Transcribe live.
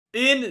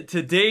In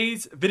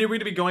today's video, we're going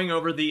to be going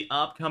over the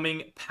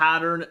upcoming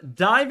pattern,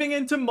 diving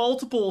into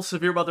multiple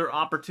severe weather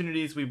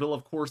opportunities. We will,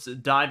 of course,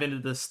 dive into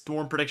the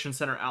Storm Prediction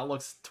Center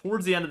outlooks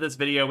towards the end of this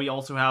video. We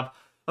also have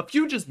a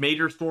few just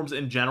major storms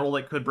in general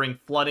that could bring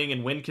flooding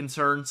and wind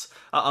concerns,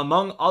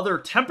 among other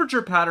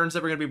temperature patterns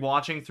that we're going to be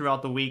watching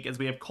throughout the week as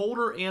we have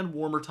colder and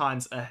warmer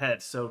times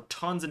ahead. So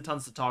tons and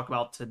tons to talk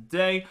about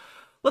today.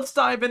 Let's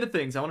dive into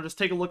things. I want to just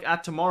take a look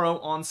at tomorrow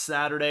on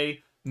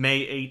Saturday,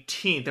 May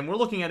 18th, and we're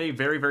looking at a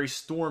very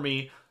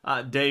stormy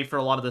day for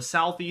a lot of the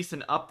southeast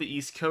and up the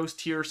east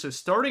coast here. So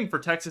starting for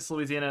Texas,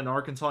 Louisiana, and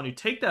Arkansas, and you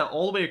take that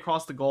all the way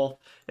across the Gulf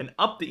and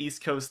up the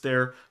east coast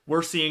there,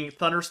 we're seeing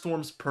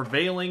thunderstorms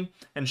prevailing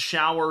and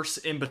showers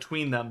in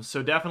between them.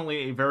 So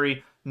definitely a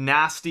very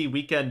nasty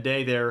weekend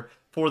day there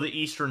for the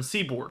eastern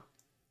seaboard.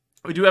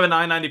 We do have a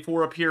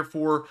 994 up here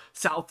for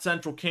south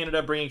central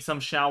Canada, bringing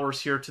some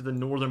showers here to the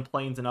northern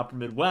plains and upper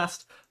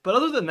Midwest. But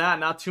other than that,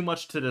 not too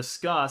much to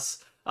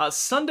discuss.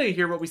 Sunday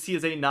here, what we see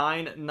is a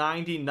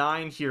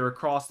 999 here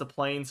across the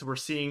plains. So we're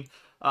seeing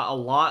a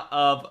lot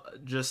of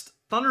just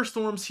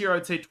thunderstorms here,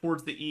 I'd say,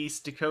 towards the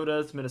east,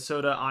 Dakotas,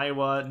 Minnesota,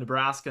 Iowa,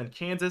 Nebraska, and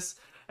Kansas.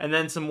 And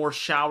then some more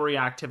showery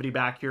activity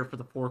back here for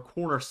the four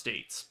corner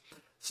states.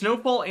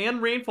 Snowfall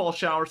and rainfall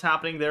showers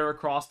happening there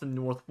across the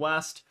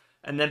northwest.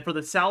 And then for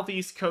the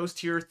southeast coast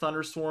here,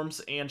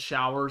 thunderstorms and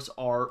showers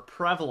are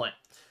prevalent.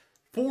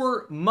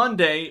 For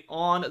Monday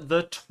on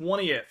the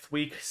 20th,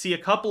 we see a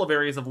couple of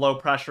areas of low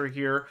pressure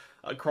here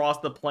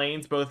across the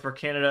plains, both for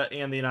Canada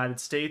and the United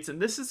States.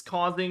 And this is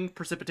causing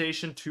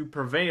precipitation to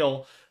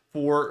prevail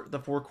for the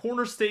four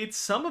corner states,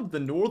 some of the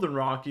northern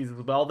Rockies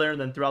as well there, and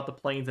then throughout the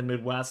plains and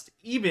Midwest,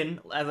 even,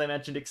 as I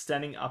mentioned,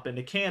 extending up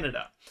into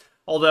Canada.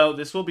 Although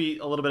this will be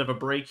a little bit of a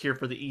break here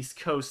for the East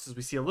Coast as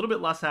we see a little bit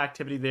less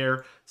activity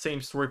there.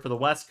 Same story for the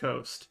West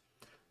Coast.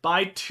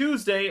 By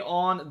Tuesday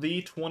on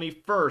the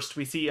 21st,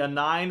 we see a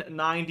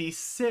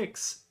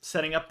 996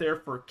 setting up there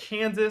for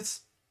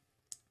Kansas.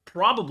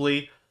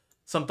 Probably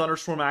some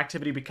thunderstorm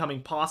activity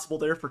becoming possible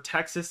there for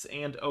Texas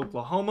and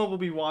Oklahoma. We'll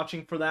be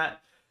watching for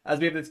that as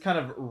we have this kind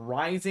of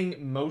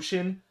rising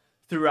motion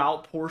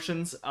throughout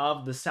portions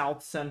of the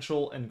South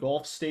Central and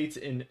Gulf states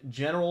in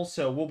general.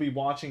 So we'll be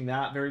watching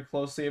that very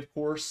closely, of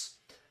course.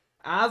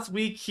 As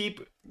we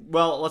keep,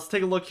 well, let's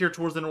take a look here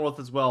towards the north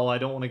as well. I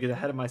don't want to get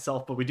ahead of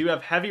myself, but we do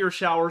have heavier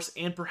showers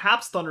and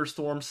perhaps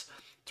thunderstorms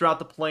throughout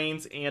the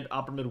plains and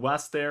upper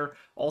Midwest there.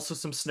 Also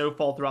some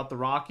snowfall throughout the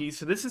Rockies.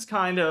 So this is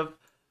kind of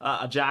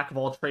a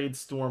jack-of-all-trades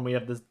storm. We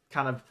have this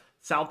kind of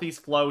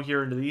southeast flow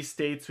here into these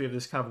states. We have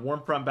this kind of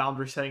warm front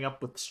boundary setting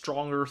up with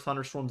stronger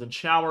thunderstorms and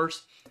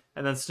showers,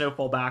 and then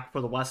snowfall back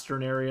for the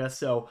western area.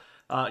 So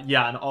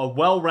yeah, a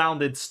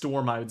well-rounded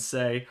storm, I would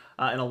say,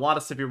 and a lot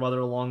of severe weather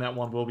along that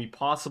one will be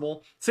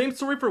possible. Same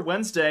story for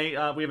Wednesday.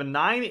 We have a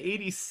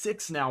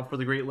 986 now for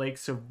the Great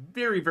Lakes, so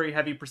very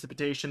heavy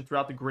precipitation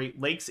throughout the Great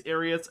Lakes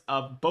areas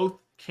of both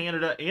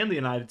Canada and the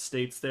United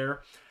States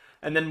there.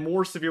 And then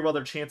more severe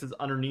weather chances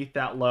underneath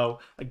that low.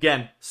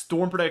 Again,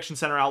 Storm Prediction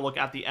Center outlook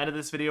at the end of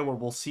this video where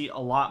we'll see a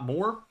lot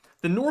more.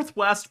 The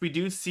Northwest, we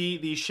do see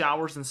these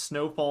showers and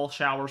snowfall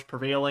showers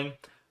prevailing.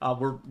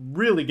 We're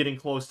really getting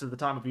close to the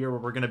time of year where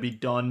we're going to be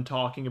done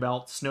talking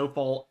about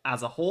snowfall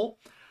as a whole.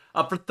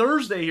 For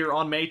Thursday here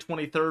on May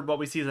 23rd, what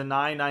we see is a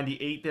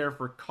 998 there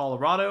for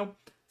Colorado.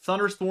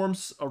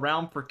 Thunderstorms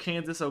around for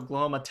Kansas,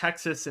 Oklahoma,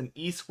 Texas, and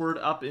eastward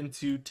up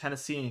into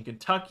Tennessee and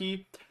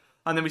Kentucky.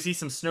 And then we see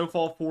some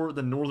snowfall for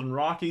the northern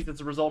Rockies as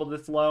a result of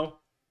this low.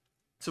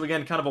 So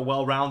again, kind of a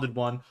well-rounded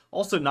one.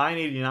 Also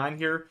 989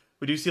 here.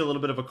 We do see a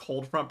little bit of a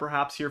cold front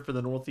perhaps here for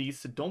the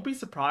Northeast. So don't be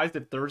surprised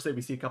if Thursday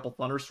we see a couple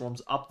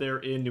thunderstorms up there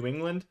in New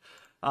England.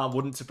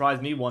 Wouldn't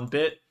surprise me one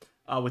bit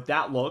with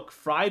that look.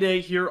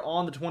 Friday here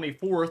on the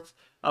 24th,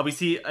 we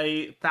see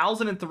a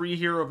 1,003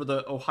 here over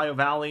the Ohio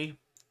Valley.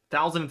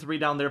 1,003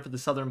 down there for the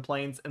Southern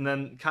Plains. And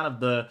then kind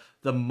of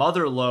the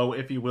mother low,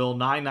 if you will,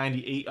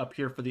 998 up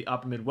here for the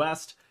upper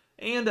Midwest.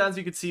 And as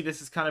you can see, this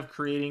is kind of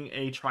creating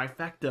a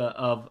trifecta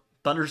of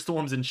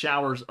thunderstorms and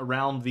showers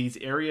around these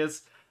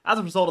areas as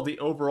a result of the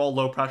overall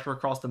low pressure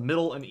across the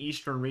middle and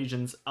eastern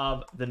regions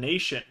of the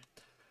nation.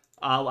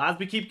 As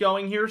we keep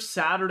going here,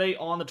 Saturday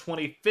on the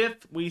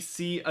 25th, we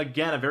see,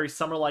 again, a very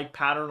summer-like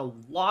pattern, a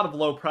lot of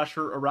low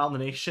pressure around the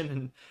nation.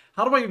 And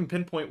how do I even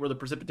pinpoint where the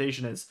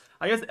precipitation is?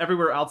 I guess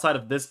everywhere outside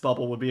of this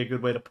bubble would be a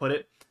good way to put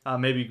it.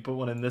 Maybe you could put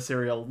one in this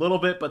area a little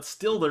bit, but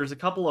still there's a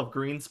couple of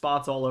green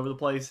spots all over the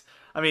place.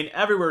 I mean,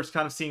 everywhere is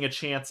kind of seeing a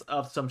chance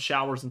of some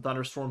showers and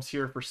thunderstorms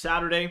here for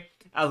Saturday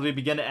as we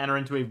begin to enter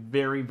into a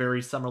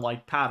very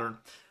summer-like pattern.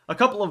 A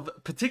couple of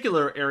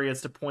particular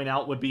areas to point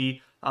out would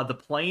be the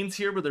plains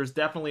here, where there's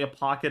definitely a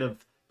pocket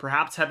of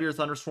perhaps heavier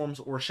thunderstorms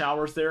or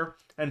showers there.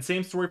 And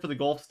same story for the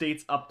Gulf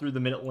states up through the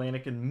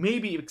mid-Atlantic and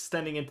maybe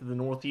extending into the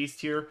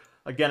Northeast here.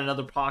 Again,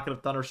 another pocket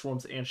of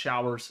thunderstorms and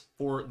showers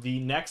for the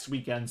next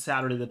weekend,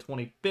 Saturday the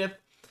 25th.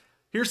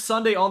 Here's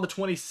Sunday on the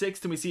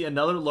 26th, and we see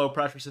another low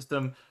pressure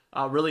system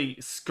really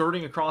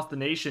skirting across the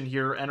nation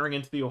here, entering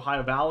into the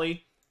Ohio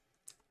Valley.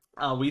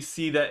 We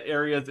see that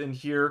areas in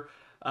here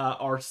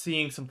are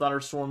seeing some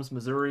thunderstorms: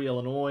 Missouri,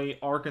 Illinois,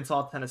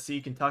 Arkansas,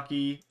 Tennessee,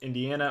 Kentucky,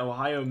 Indiana,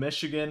 Ohio,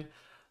 Michigan.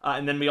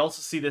 And then we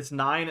also see this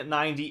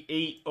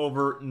 998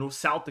 over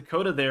South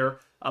Dakota there,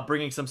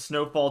 bringing some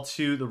snowfall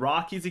to the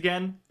Rockies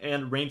again,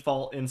 and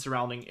rainfall in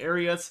surrounding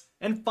areas.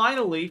 And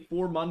finally,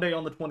 for Monday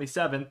on the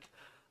 27th,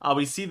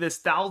 we see this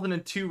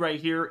 1002 right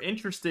here.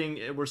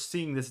 Interesting, we're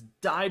seeing this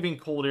diving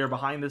cold air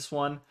behind this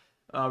one.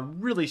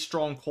 Really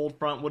strong cold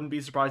front. Wouldn't be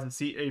surprised to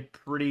see a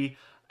pretty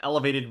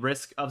elevated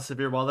risk of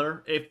severe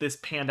weather if this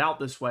panned out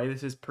this way.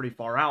 This is pretty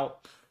far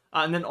out.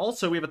 And then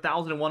also we have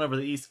 1001 over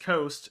the East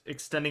Coast,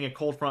 extending a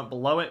cold front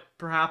below it,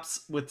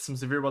 perhaps with some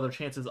severe weather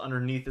chances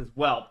underneath as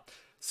well.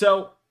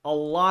 So a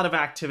lot of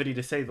activity,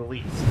 to say the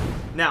least.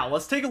 Now,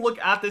 let's take a look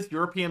at this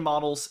European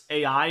model's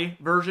AI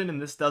version,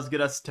 and this does get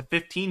us to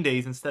 15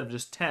 days instead of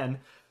just 10.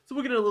 So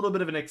we'll get a little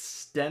bit of an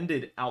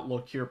extended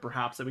outlook here,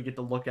 perhaps, that we get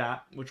to look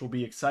at, which will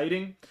be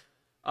exciting.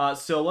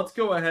 So let's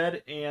go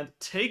ahead and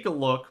take a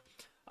look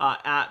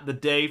at the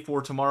day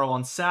for tomorrow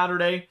on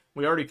Saturday.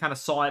 We already kind of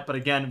saw it, but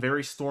again,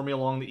 very stormy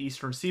along the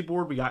eastern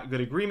seaboard. We got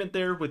good agreement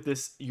there with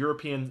this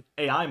European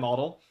AI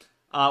model.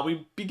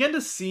 We begin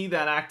to see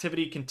that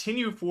activity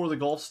continue for the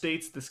Gulf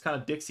states, this kind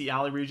of Dixie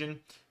Alley region.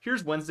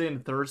 Here's Wednesday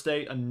and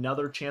Thursday,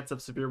 another chance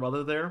of severe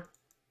weather there.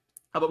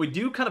 But we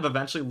do kind of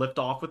eventually lift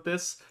off with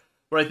this,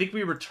 where I think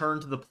we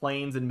return to the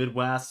plains and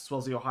Midwest, as well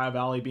as the Ohio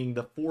Valley being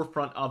the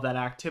forefront of that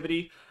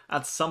activity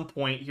at some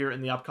point here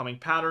in the upcoming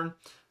pattern.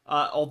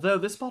 Although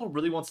this model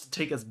really wants to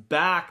take us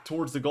back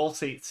towards the Gulf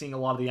states, seeing a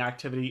lot of the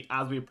activity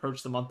as we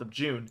approach the month of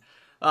June.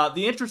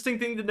 The interesting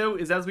thing to note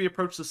is as we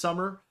approach the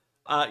summer,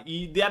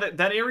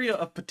 that area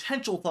of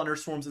potential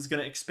thunderstorms is going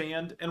to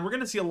expand, and we're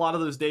going to see a lot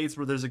of those days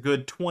where there's a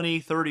good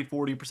 20, 30,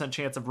 40%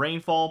 chance of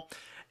rainfall,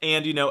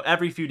 and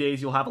every few days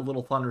you'll have a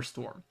little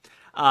thunderstorm.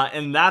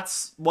 And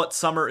that's what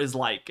summer is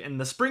like. In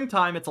the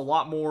springtime, it's a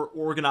lot more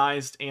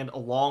organized and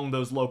along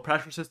those low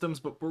pressure systems,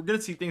 but we're going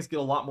to see things get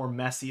a lot more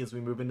messy as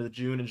we move into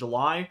June and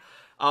July,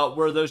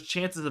 where those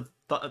chances of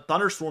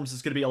thunderstorms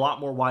is going to be a lot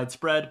more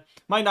widespread.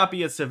 Might not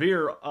be as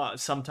severe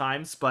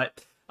sometimes,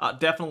 but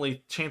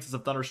definitely chances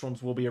of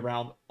thunderstorms will be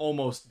around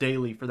almost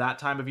daily for that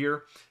time of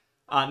year.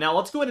 Now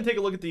let's go ahead and take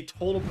a look at the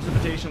total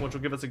precipitation, which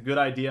will give us a good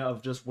idea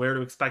of just where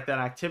to expect that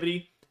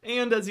activity.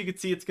 And as you can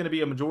see, it's going to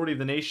be a majority of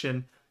the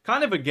nation.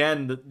 Kind of,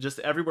 again, just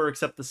everywhere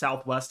except the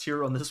Southwest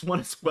here on this one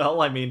as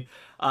well. I mean,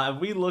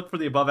 if we look for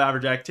the above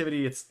average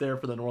activity, it's there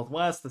for the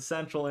Northwest, the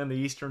Central, and the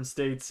Eastern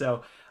states.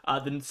 So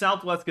the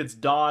Southwest gets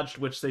dodged,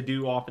 which they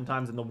do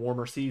oftentimes in the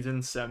warmer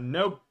seasons. So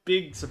no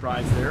big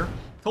surprise there.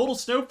 Total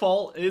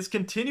snowfall is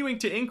continuing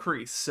to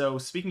increase. So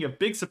speaking of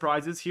big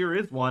surprises, here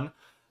is one.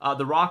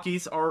 The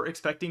Rockies are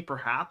expecting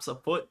perhaps a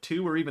foot,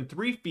 2, or even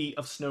 3 feet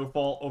of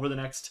snowfall over the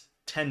next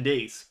 10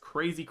 days.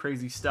 Crazy,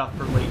 crazy stuff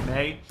for late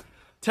May.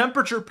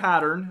 Temperature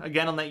pattern,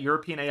 again on that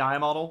European AI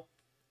model,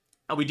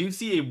 we do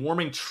see a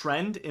warming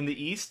trend in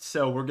the east,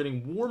 so we're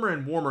getting warmer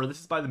and warmer. This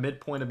is by the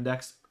midpoint of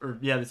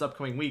this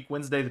upcoming week,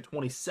 Wednesday the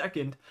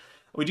 22nd.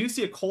 We do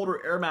see a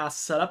colder air mass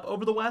set up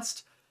over the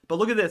west, but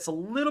look at this, a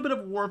little bit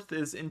of warmth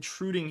is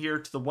intruding here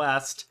to the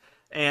west,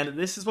 and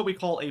this is what we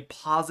call a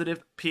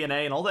positive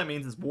PNA, and all that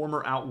means is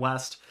warmer out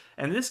west,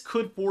 and this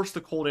could force the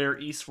cold air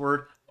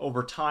eastward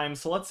over time.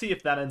 So let's see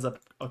if that ends up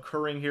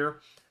occurring here.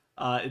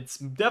 It's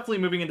definitely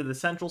moving into the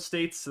central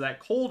states, so that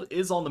cold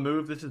is on the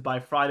move. This is by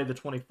Friday the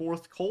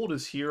 24th. Cold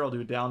is here. I'll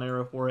do a down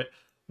arrow for it.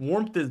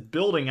 Warmth is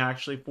building,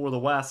 actually, for the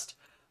west,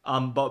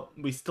 but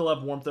we still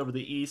have warmth over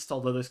the east,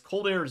 although this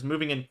cold air is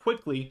moving in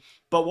quickly.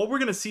 But what we're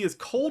going to see is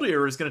cold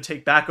air is going to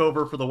take back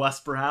over for the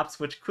west, perhaps,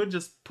 which could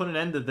just put an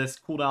end to this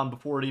cool down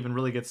before it even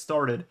really gets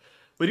started.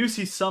 We do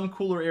see some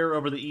cooler air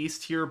over the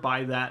east here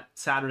by that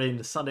Saturday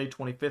into Sunday,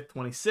 25th,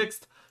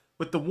 26th.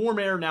 With the warm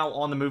air now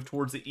on the move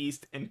towards the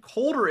east and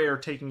colder air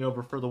taking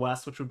over for the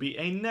west, which would be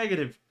a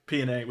negative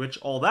PNA, which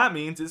all that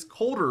means is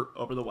colder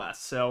over the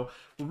west. So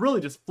we're really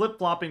just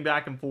flip-flopping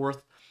back and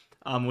forth.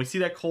 We see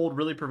that cold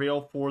really prevail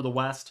for the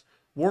west.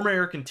 Warm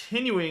air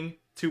continuing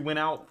to win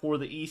out for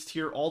the east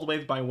here all the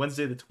way by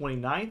Wednesday the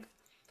 29th.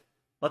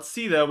 Let's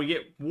see, though. We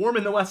get warm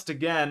in the west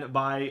again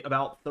by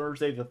about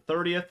Thursday the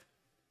 30th.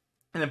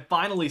 And then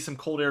finally, some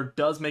cold air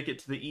does make it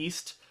to the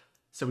east.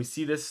 So we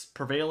see this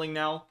prevailing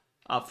now.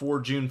 For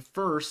June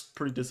 1st,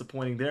 pretty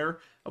disappointing there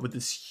with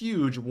this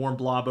huge warm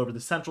blob over the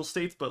central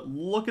states. But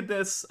look at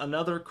this,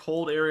 another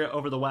cold area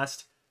over the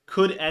west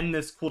could end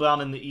this cool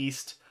down in the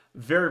east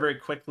very, very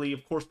quickly.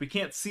 Of course, we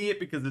can't see it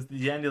because it's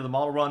the end of the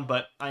model run,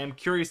 but I am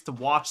curious to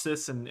watch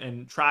this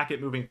and track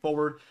it moving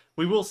forward.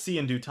 We will see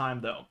in due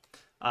time, though.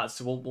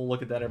 So we'll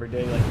look at that every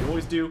day like we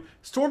always do.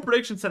 Storm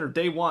Prediction Center,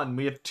 day 1.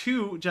 We have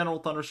 2 general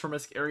thunderstorm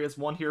risk areas,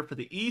 one here for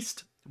the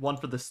east, one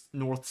for the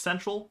north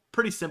central.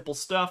 Pretty simple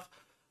stuff.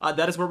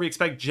 That is where we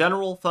expect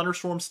general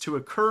thunderstorms to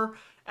occur.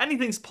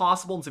 Anything's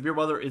possible, and severe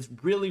weather is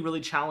really,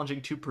 really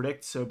challenging to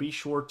predict, so be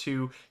sure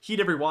to heed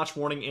every watch,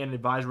 warning, and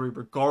advisory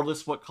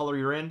regardless what color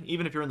you're in.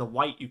 Even if you're in the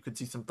white, you could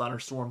see some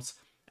thunderstorms,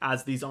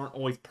 as these aren't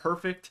always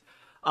perfect.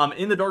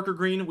 In the darker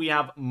green, we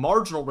have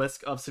marginal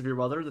risk of severe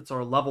weather. That's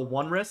our level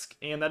 1 risk,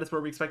 and that is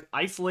where we expect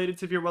isolated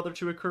severe weather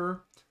to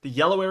occur. The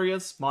yellow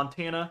areas,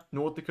 Montana,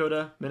 North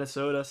Dakota,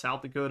 Minnesota,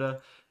 South Dakota,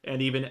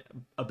 and even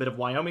a bit of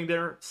Wyoming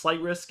there, slight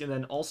risk, and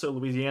then also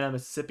Louisiana,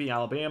 Mississippi,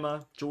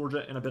 Alabama,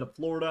 Georgia, and a bit of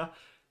Florida.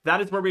 That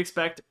is where we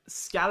expect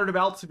scattered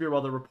about severe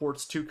weather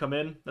reports to come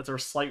in. That's our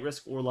slight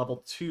risk or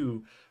level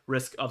 2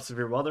 risk of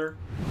severe weather.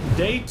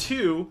 Day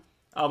 2,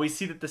 we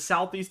see that the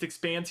southeast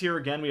expands here.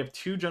 Again, we have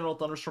 2 general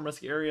thunderstorm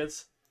risk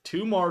areas,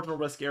 2 marginal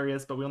risk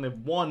areas, but we only have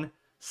 1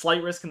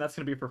 slight risk, and that's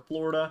going to be for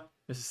Florida,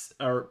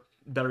 or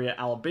better yet,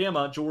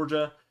 Alabama,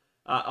 Georgia,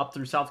 up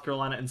through South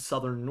Carolina and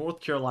southern North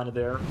Carolina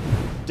there.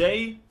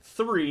 Day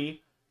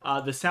 3,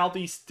 the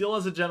southeast still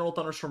has a general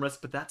thunderstorm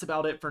risk, but that's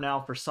about it for now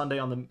for Sunday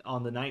on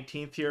the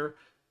 19th here.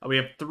 We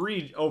have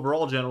 3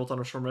 overall general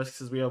thunderstorm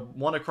risks, as we have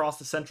 1 across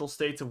the central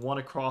states and 1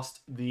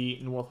 across the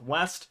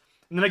northwest.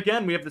 And then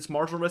again, we have this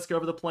marginal risk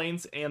over the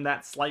plains and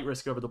that slight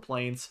risk over the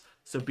plains.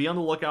 So be on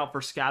the lookout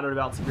for scattered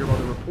about severe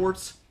weather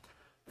reports.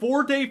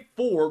 For day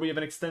 4, we have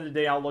an extended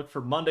day outlook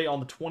for Monday on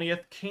the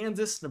 20th.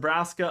 Kansas,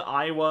 Nebraska,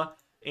 Iowa,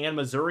 and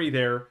Missouri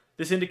there.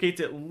 This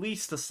indicates at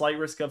least a slight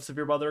risk of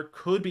severe weather.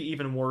 Could be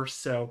even worse,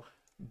 so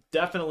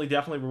definitely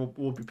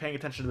we'll be paying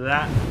attention to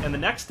that. And the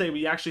next day,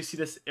 we actually see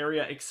this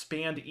area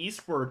expand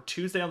eastward.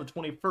 Tuesday on the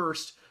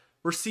 21st,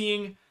 we're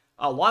seeing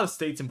a lot of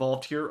states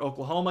involved here: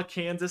 Oklahoma,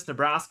 Kansas,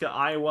 Nebraska,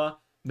 Iowa,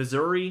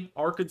 Missouri,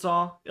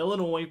 Arkansas,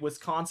 Illinois,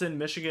 Wisconsin,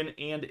 Michigan,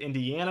 and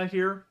Indiana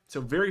here.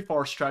 So very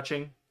far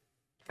stretching.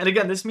 And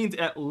again, this means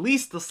at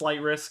least the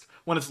slight risk.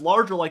 When it's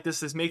larger like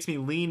this makes me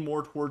lean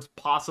more towards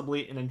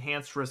possibly an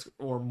enhanced risk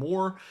or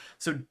more.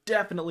 So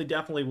definitely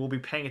we'll be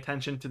paying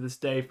attention to this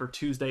day for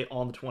Tuesday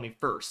on the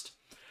 21st.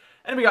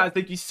 Anyway, guys,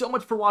 thank you so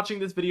much for watching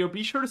this video.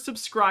 Be sure to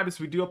subscribe, as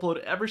we do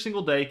upload every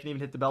single day. You can even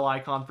hit the bell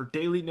icon for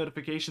daily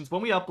notifications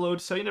when we upload,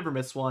 so you never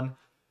miss one.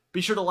 Be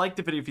sure to like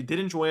the video if you did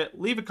enjoy it.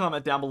 Leave a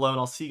comment down below, and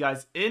I'll see you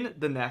guys in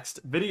the next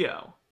video.